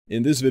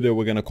In this video,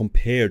 we're going to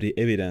compare the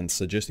evidence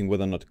suggesting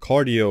whether or not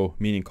cardio,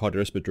 meaning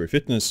cardiorespiratory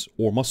fitness,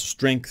 or muscle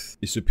strength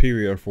is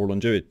superior for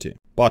longevity.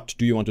 But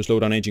do you want to slow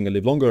down aging and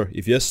live longer?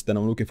 If yes, then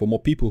I'm looking for more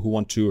people who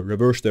want to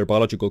reverse their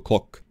biological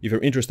clock. If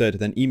you're interested,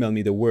 then email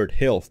me the word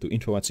health to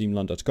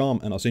info@simland.com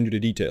and I'll send you the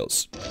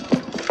details.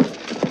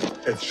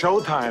 It's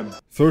showtime!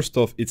 First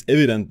off, it's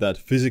evident that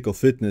physical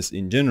fitness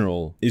in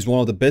general is one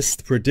of the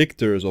best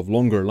predictors of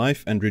longer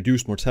life and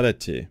reduced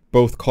mortality.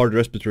 Both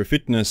cardiorespiratory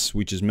fitness,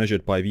 which is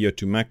measured by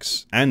VO2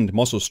 max, and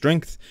muscle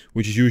strength,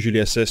 which is usually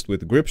assessed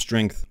with grip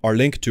strength, are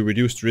linked to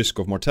reduced risk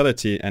of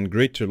mortality and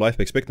greater life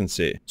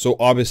expectancy. So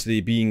obviously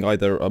being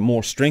either a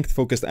more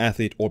strength-focused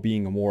athlete or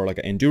being a more like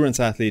an endurance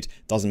athlete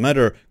doesn't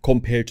matter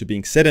compared to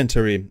being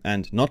sedentary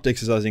and not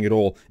exercising at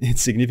all.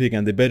 It's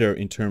significantly better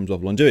in terms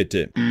of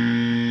longevity.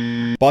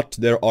 But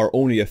there are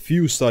only a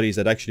few studies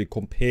that actually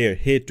compare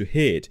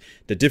head-to-head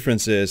the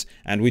differences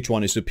and which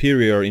one is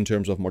superior in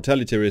terms of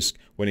mortality risk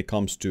when it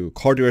comes to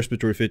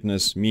cardiorespiratory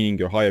fitness, meaning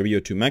your higher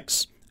VO2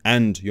 max,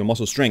 and your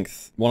muscle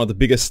strength. One of the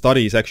biggest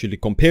studies actually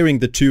comparing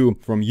the two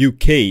from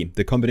UK,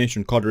 the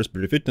combination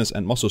cardiorespiratory fitness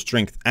and muscle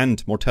strength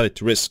and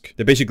mortality risk.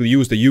 They basically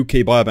used the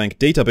UK Biobank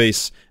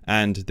database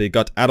and they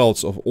got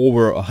adults of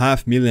over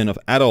 500,000 of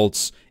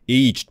adults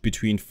aged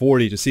between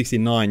 40 to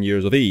 69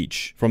 years of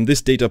age. From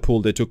this data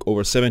pool, they took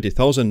over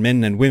 70,000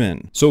 men and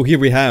women. So here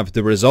we have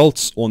the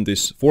results on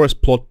this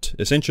forest plot,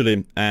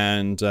 essentially,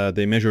 and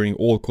they're measuring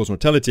all-cause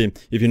mortality.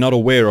 If you're not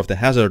aware of the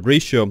hazard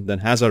ratio, then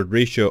hazard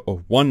ratio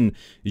of 1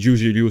 is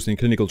usually used in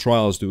clinical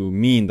trials to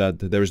mean that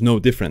there is no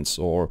difference,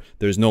 or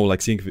there is no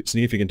like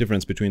significant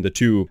difference between the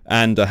two.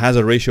 And a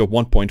hazard ratio of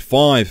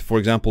 1.5, for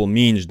example,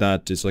 means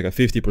that it's like a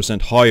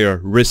 50% higher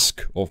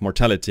risk of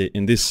mortality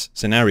in this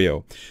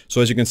scenario.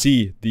 So as you can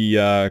see, the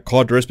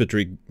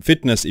cardiorespiratory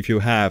fitness, if you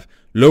have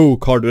low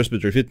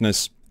cardiorespiratory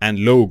fitness and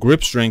low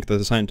grip strength at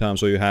the same time,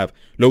 so you have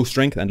low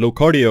strength and low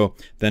cardio,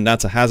 then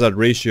that's a hazard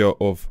ratio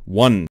of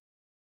 1.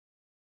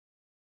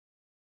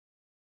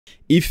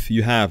 If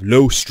you have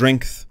low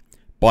strength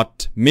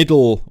but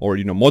middle or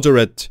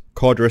moderate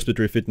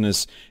cardiorespiratory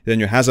fitness, then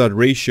your hazard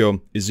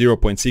ratio is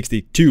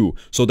 0.62.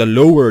 So the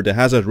lower the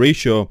hazard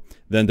ratio,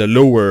 then the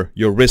lower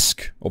your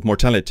risk of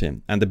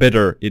mortality and the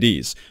better it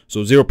is.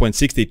 So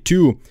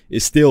 0.62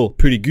 is still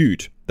pretty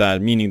good,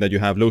 that meaning that you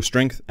have low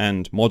strength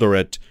and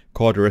moderate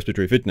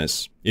cardiorespiratory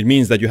fitness. It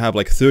means that you have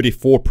like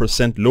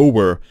 34%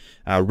 lower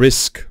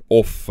risk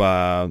of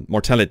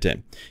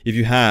mortality. If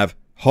you have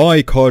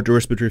high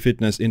cardiorespiratory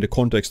fitness in the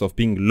context of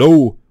being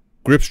low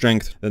grip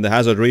strength, then the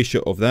hazard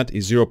ratio of that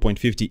is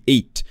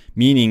 0.58,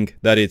 meaning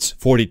that it's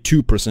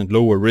 42%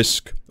 lower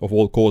risk of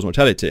all-cause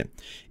mortality.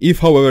 If,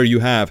 however, you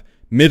have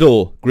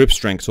middle grip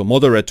strength, so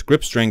moderate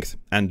grip strength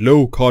and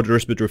low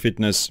cardiorespiratory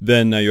fitness,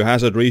 then your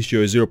hazard ratio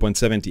is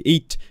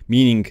 0.78,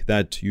 meaning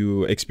that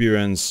you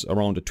experience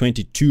around a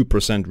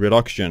 22%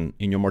 reduction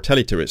in your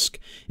mortality risk.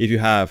 If you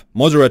have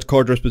moderate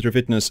cardiorespiratory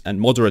fitness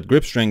and moderate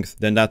grip strength,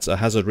 then that's a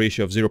hazard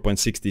ratio of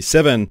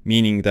 0.67,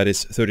 meaning that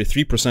it's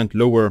 33%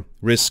 lower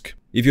risk.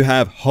 If you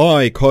have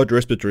high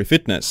cardiorespiratory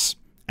fitness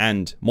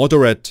and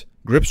moderate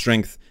grip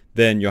strength,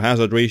 then your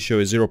hazard ratio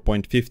is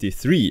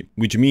 0.53,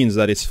 which means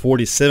that it's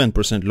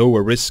 47%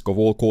 lower risk of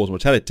all-cause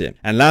mortality.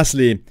 And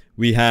lastly,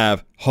 we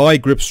have high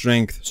grip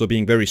strength, so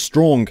being very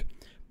strong,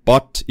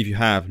 but if you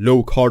have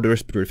low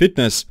cardiorespiratory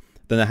fitness,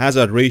 then the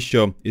hazard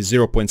ratio is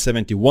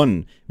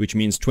 0.71, which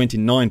means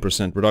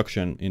 29%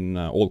 reduction in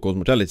all-cause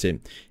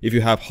mortality. If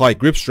you have high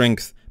grip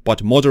strength,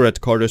 but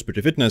moderate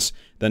cardiorespiratory fitness,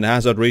 then the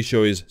hazard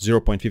ratio is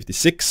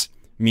 0.56,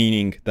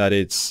 meaning that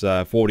it's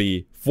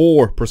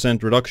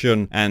 44%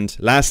 reduction. And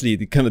lastly,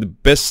 the kind of the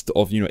best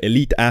of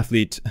elite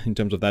athlete in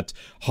terms of that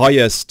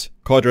highest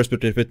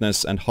cardiorespiratory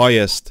fitness and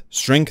highest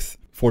strength,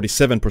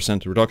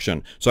 47%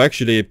 reduction. So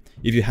actually,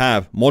 if you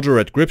have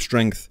moderate grip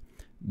strength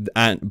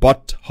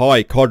but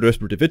high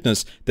cardiorespiratory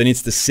fitness, then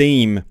it's the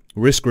same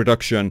risk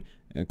reduction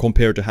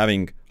compared to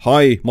having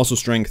high muscle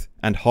strength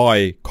and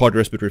high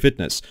cardiorespiratory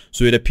fitness.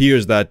 So it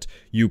appears that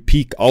you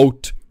peak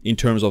out in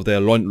terms of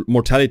the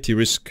mortality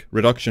risk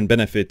reduction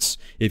benefits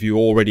if you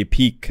already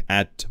peak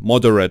at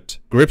moderate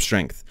grip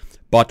strength.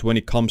 But when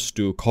it comes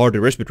to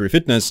cardiorespiratory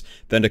fitness,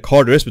 then the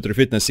cardiorespiratory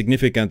fitness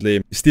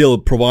significantly still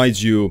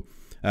provides you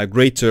a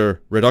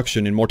greater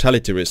reduction in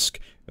mortality risk,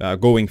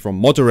 going from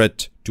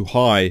moderate to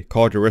high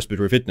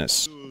cardiorespiratory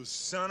fitness.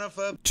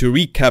 To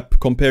recap,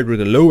 compared with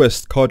the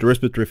lowest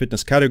cardiorespiratory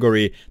fitness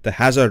category, the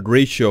hazard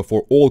ratio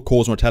for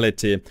all-cause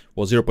mortality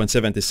was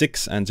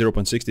 0.76 and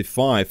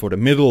 0.65 for the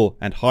middle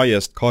and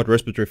highest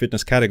cardiorespiratory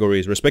fitness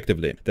categories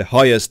respectively. The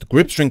highest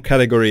grip strength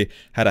category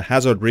had a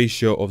hazard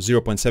ratio of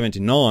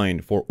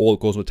 0.79 for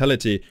all-cause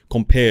mortality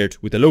compared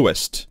with the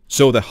lowest.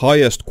 So the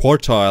highest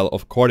quartile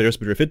of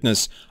cardiorespiratory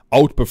fitness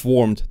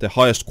outperformed the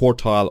highest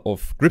quartile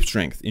of grip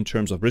strength in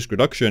terms of risk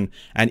reduction,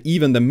 and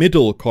even the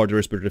middle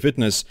cardiorespiratory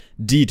fitness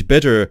did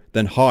better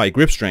than high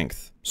grip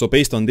strength. So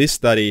based on this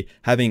study,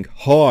 having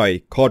high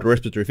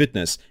cardiorespiratory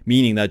fitness,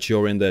 meaning that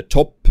you're in the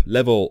top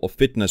level of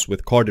fitness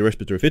with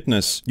cardiorespiratory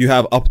fitness, you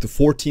have up to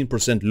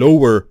 14%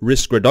 lower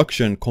risk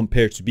reduction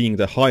compared to being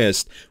the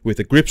highest with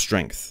the grip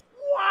strength.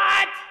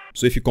 What?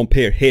 So if you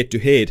compare head to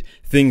head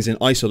things in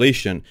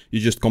isolation, you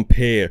just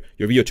compare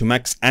your VO2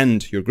 max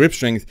and your grip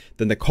strength,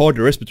 then the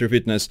cardiorespiratory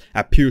fitness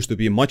appears to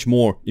be much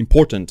more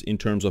important in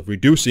terms of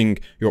reducing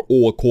your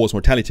all-cause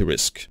mortality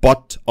risk.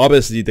 But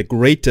obviously the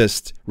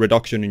greatest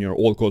reduction in your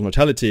all-cause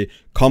mortality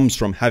comes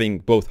from having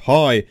both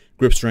high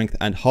grip strength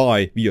and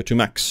high VO2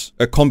 max.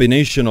 A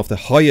combination of the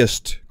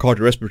highest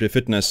cardiorespiratory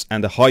fitness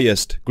and the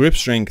highest grip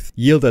strength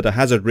yielded a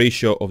hazard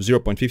ratio of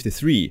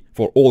 0.53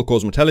 for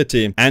all-cause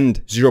mortality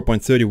and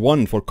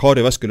 0.31 for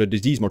cardiovascular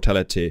disease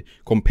mortality,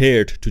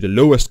 compared to the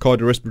lowest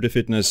cardiorespiratory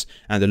fitness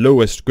and the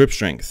lowest grip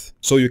strength.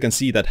 So you can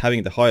see that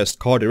having the highest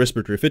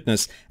cardiorespiratory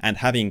fitness and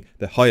having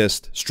the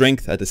highest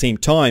strength at the same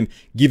time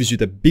gives you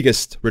the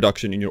biggest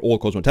reduction in your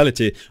all-cause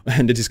mortality.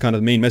 And it is kind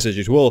of the main message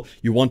as well.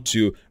 You want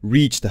to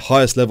reach the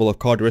highest level of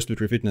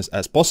cardiorespiratory fitness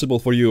as possible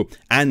for you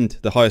and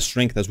the highest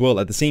strength as well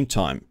at the same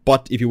time.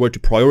 But if you were to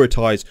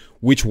prioritize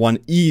which one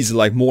is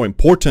like more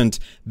important,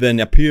 then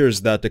it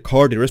appears that the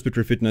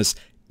cardiorespiratory fitness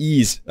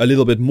is a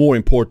little bit more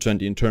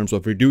important in terms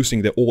of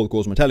reducing the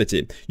all-cause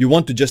mortality. You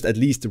want to just at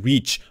least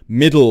reach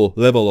middle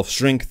level of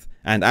strength,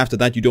 and after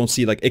that you don't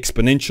see like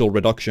exponential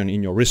reduction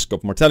in your risk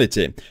of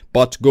mortality.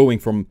 But going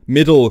from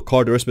middle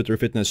cardiorespiratory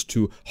fitness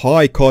to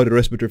high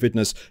cardiorespiratory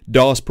fitness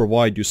does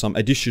provide you some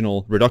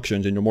additional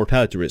reductions in your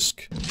mortality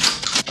risk.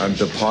 I'm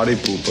the party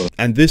pooper.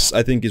 And this,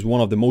 I think, is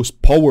one of the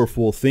most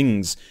powerful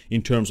things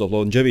in terms of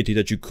longevity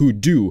that you could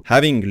do.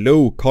 Having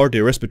low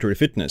cardiorespiratory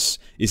fitness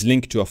is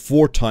linked to a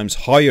 4 times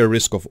higher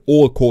risk of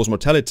all-cause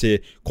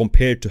mortality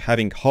compared to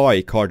having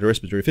high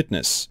cardiorespiratory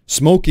fitness.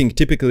 Smoking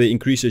typically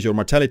increases your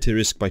mortality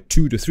risk by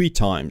 2 to 3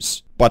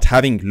 times. But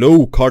having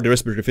low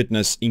cardiorespiratory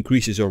fitness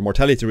increases your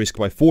mortality risk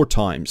by 4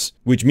 times,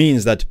 which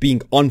means that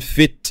being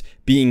unfit,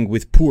 being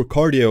with poor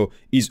cardio,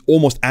 is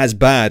almost as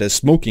bad as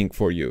smoking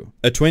for you.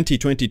 A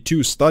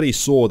 2022 study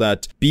saw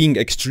that being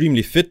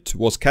extremely fit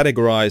was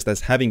categorized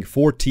as having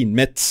 14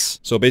 METs.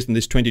 So based on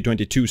this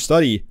 2022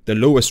 study, the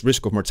lowest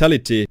risk of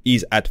mortality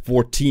is at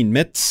 14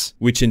 METs,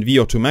 which in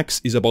VO2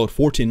 max is about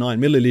 49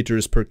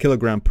 milliliters per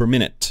kilogram per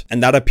minute.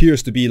 And that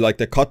appears to be like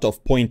the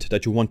cutoff point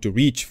that you want to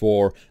reach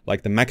for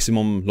like the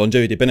maximum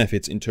longevity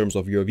benefits in terms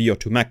of your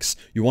VO2 max.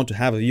 You want to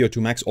have a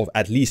VO2 max of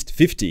at least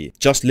 50.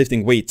 Just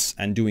lifting weights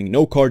and doing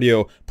no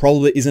cardio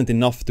probably isn't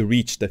enough to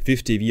reach the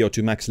 50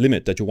 VO2 max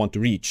limit that you want to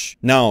reach.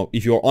 Now,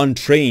 if you're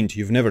untrained,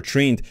 you've never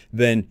trained,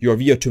 then your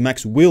VO2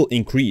 max will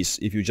increase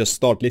if you just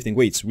start lifting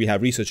weights. We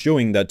have research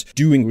showing that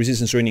doing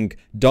resistance training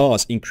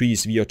does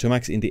increase VO2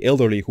 max in the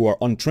elderly who are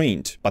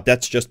untrained, but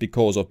that's just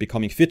because of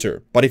becoming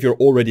fitter. But if you're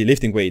already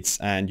lifting weights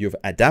and you've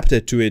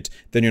adapted to it,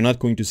 then you're not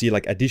going to see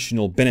like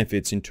additional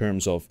benefits in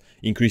terms of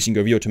increasing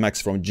your VO2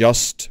 max from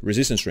just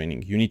resistance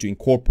training. You need to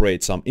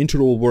incorporate some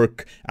interval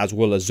work as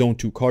well as zone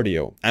 2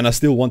 cardio. And I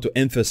still want to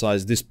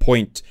emphasize this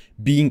point.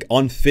 Being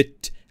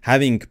unfit,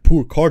 having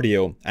poor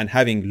cardio and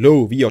having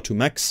low VO2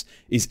 max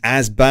is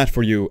as bad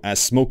for you as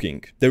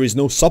smoking. There is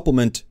no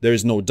supplement, there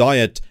is no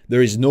diet,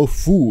 there is no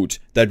food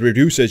that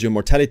reduces your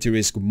mortality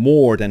risk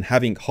more than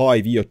having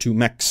high VO2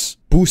 max.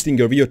 Boosting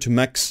your VO2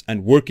 max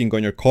and working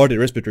on your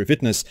cardiorespiratory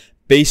fitness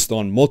based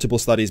on multiple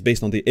studies,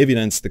 based on the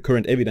evidence, the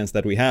current evidence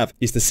that we have,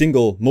 is the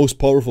single most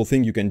powerful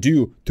thing you can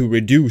do to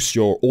reduce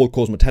your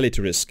all-cause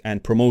mortality risk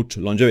and promote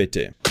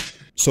longevity.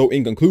 So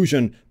in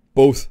conclusion,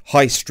 both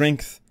high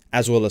strength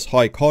as well as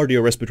high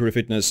cardiorespiratory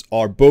fitness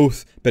are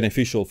both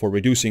beneficial for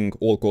reducing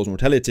all-cause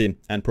mortality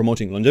and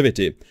promoting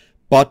longevity.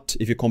 But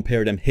if you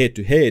compare them head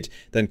to head,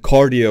 then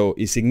cardio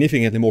is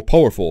significantly more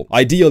powerful.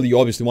 Ideally, you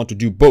obviously want to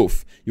do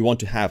both. You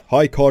want to have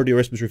high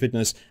cardiorespiratory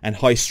fitness and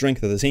high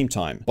strength at the same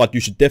time. But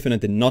you should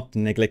definitely not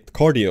neglect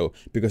cardio,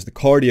 because the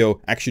cardio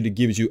actually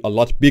gives you a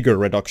lot bigger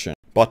reduction.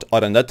 But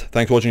other than that,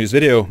 thanks for watching this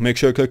video. Make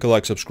sure to click a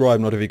like, subscribe,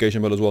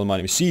 notification bell as well. My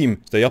name is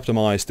Siim. Stay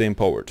optimized, stay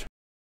empowered.